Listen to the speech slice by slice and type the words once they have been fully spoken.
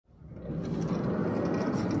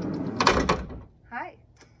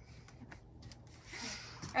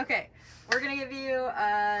Okay, we're gonna give you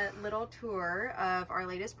a little tour of our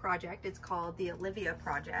latest project. It's called the Olivia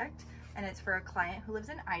project, and it's for a client who lives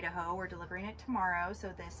in Idaho. We're delivering it tomorrow, so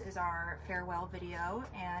this is our farewell video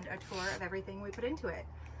and a tour of everything we put into it.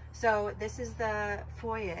 So this is the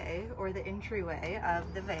foyer or the entryway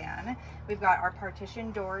of the van. We've got our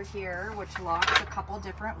partition door here, which locks a couple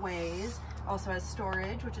different ways. Also has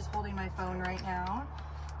storage, which is holding my phone right now.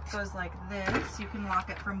 Goes like this. You can lock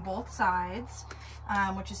it from both sides,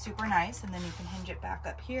 which is super nice, and then you can hinge it back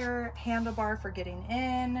up here. Handlebar for getting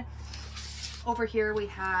in. Over here we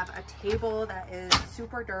have a table that is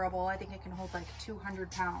super durable. I think it can hold like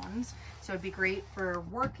 200 pounds. So it'd be great for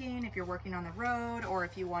working, if you're working on the road, or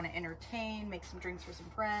if you want to entertain, make some drinks for some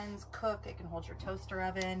friends, cook. It can hold your toaster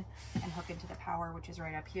oven and hook into the power, which is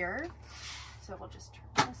right up here. So we'll just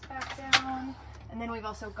turn this back down. And then we've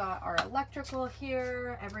also got our electrical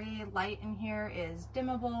here. Every light in here is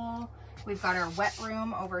dimmable. We've got our wet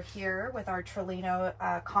room over here with our Trillino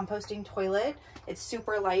composting toilet. It's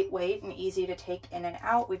super lightweight and easy to take in and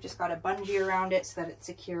out. We've just got a bungee around it so that it's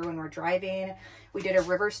secure when we're driving. We did a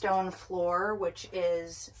Riverstone floor, which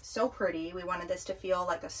is so pretty. We wanted this to feel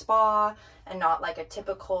like a spa and not like a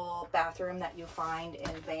typical bathroom that you find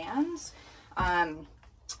in vans.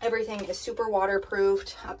 Everything is super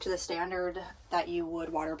waterproofed up to the standard that you would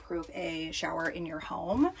waterproof a shower in your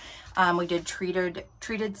home. We did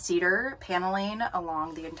treated cedar paneling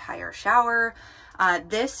along the entire shower.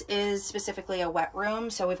 This is specifically a wet room,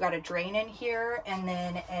 so we've got a drain in here and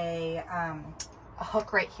then a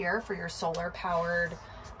hook right here for your solar powered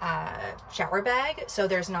shower bag. So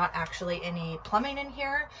there's not actually any plumbing in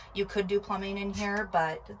here. You could do plumbing in here,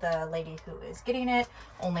 but the lady who is getting it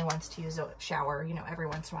only wants to use a shower, you know, every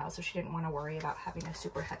once in a while. So she didn't want to worry about having a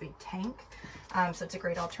super heavy tank. So it's a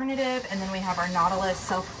great alternative. And then we have our Nautilus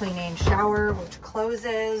self-cleaning shower, which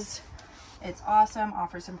closes. It's awesome,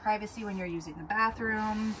 offers some privacy when you're using the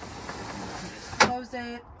bathroom. You can just close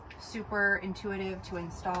it. Super intuitive to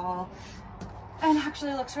install and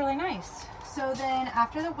actually looks really nice. So then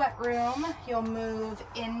after the wet room, you'll move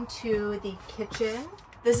into the kitchen.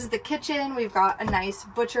 This is the kitchen. We've got a nice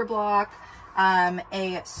butcher block,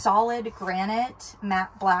 a solid granite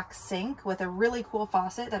matte black sink with a really cool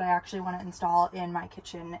faucet that I actually want to install in my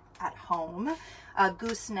kitchen at home. A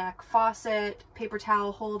gooseneck faucet, paper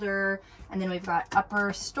towel holder, and then we've got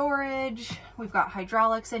upper storage. We've got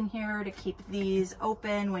hydraulics in here to keep these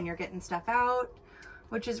open when you're getting stuff out,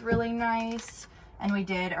 which is really nice. And we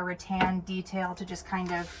did a rattan detail to just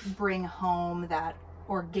kind of bring home that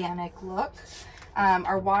organic look.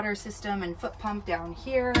 Our water system and foot pump down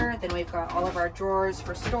here. Then we've got all of our drawers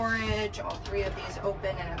for storage. All three of these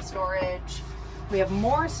open and have storage. We have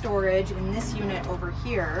more storage in this unit over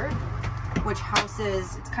here, which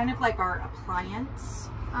houses, it's kind of like our appliance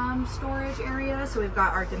storage area. So we've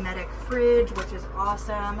got our Dometic fridge, which is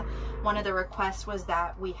awesome. One of the requests was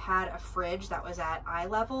that we had a fridge that was at eye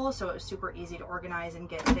level, so it was super easy to organize and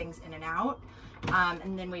get things in and out.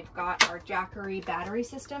 And then we've got our Jackery battery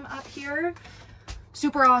system up here.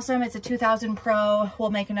 Super awesome. It's a 2000 Pro. We'll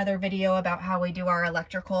make another video about how we do our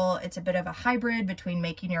electrical. It's a bit of a hybrid between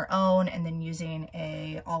making your own and then using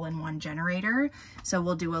a all-in-one generator. So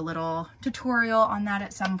we'll do a little tutorial on that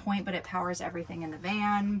at some point, but it powers everything in the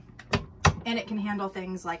van. And it can handle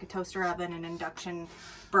things like a toaster oven, an induction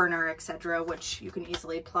burner, etc., which you can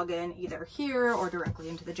easily plug in either here or directly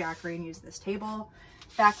into the Jackery and use this table.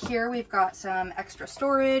 Back here, we've got some extra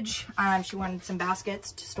storage. She wanted some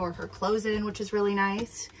baskets to store her clothes in, which is really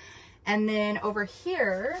nice. And then over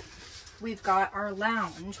here, we've got our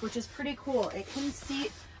lounge, which is pretty cool. It can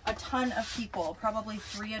seat a ton of people, probably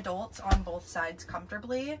 3 adults on both sides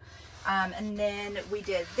comfortably. And then we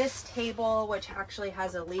did this table, which actually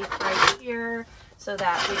has a leaf right here so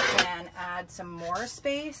that we can add some more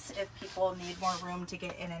space if people need more room to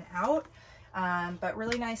get in and out. But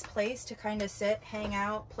really nice place to kind of sit, hang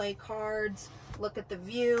out, play cards, look at the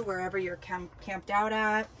view wherever you're camped out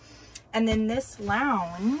at. And then this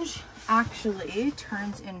lounge actually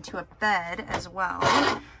turns into a bed as well.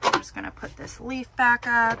 I'm just gonna put this leaf back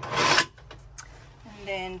up. And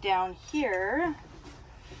then down here,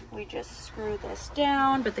 we just screw this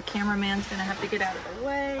down, but the cameraman's gonna have to get out of the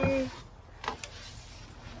way.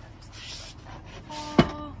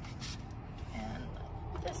 And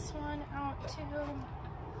this one out too,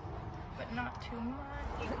 but not too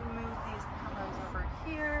much. You can move these pillows over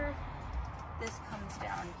here. This comes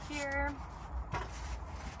down here.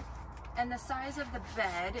 And the size of the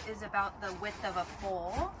bed is about the width of a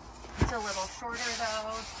full. It's a little shorter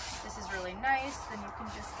though. This is really nice. Then you can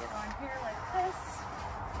just get on here like this.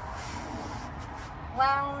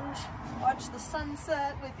 Lounge, watch the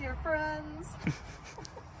sunset with your friends.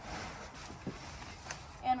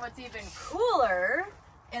 what's even cooler,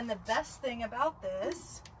 and the best thing about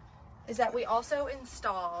this, is that we also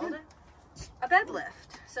installed a bed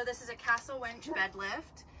lift. So this is a Castle Winch bed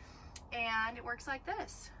lift, and it works like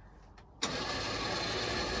this.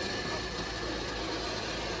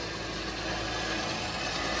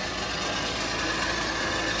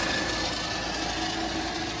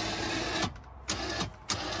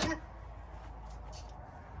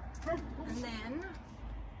 And then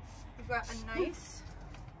we've got a nice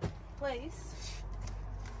place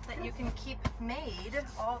that you can keep made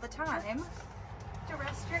all the time to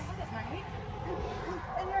rest your head at night,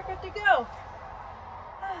 and you're good to go.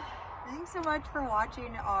 Thanks so much for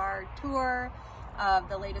watching our tour of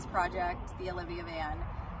the latest project, the Olivia van.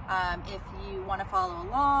 If you want to follow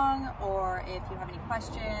along, or if you have any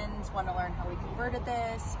questions, want to learn how we converted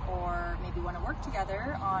this, or maybe want to work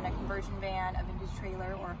together on a conversion van, a vintage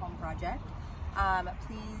trailer, or a home project,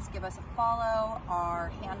 please give us a follow. Our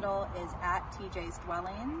handle is at TJ's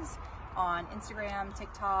Dwellings on Instagram,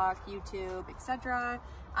 TikTok, YouTube, etc.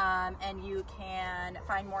 And you can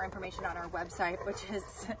find more information on our website, which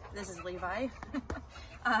is, this is Levi.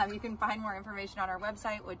 You can find more information on our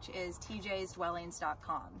website, which is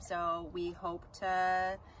tjsdwellings.com. So we hope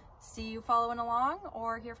to see you following along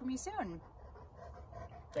or hear from you soon.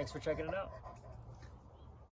 Thanks for checking it out.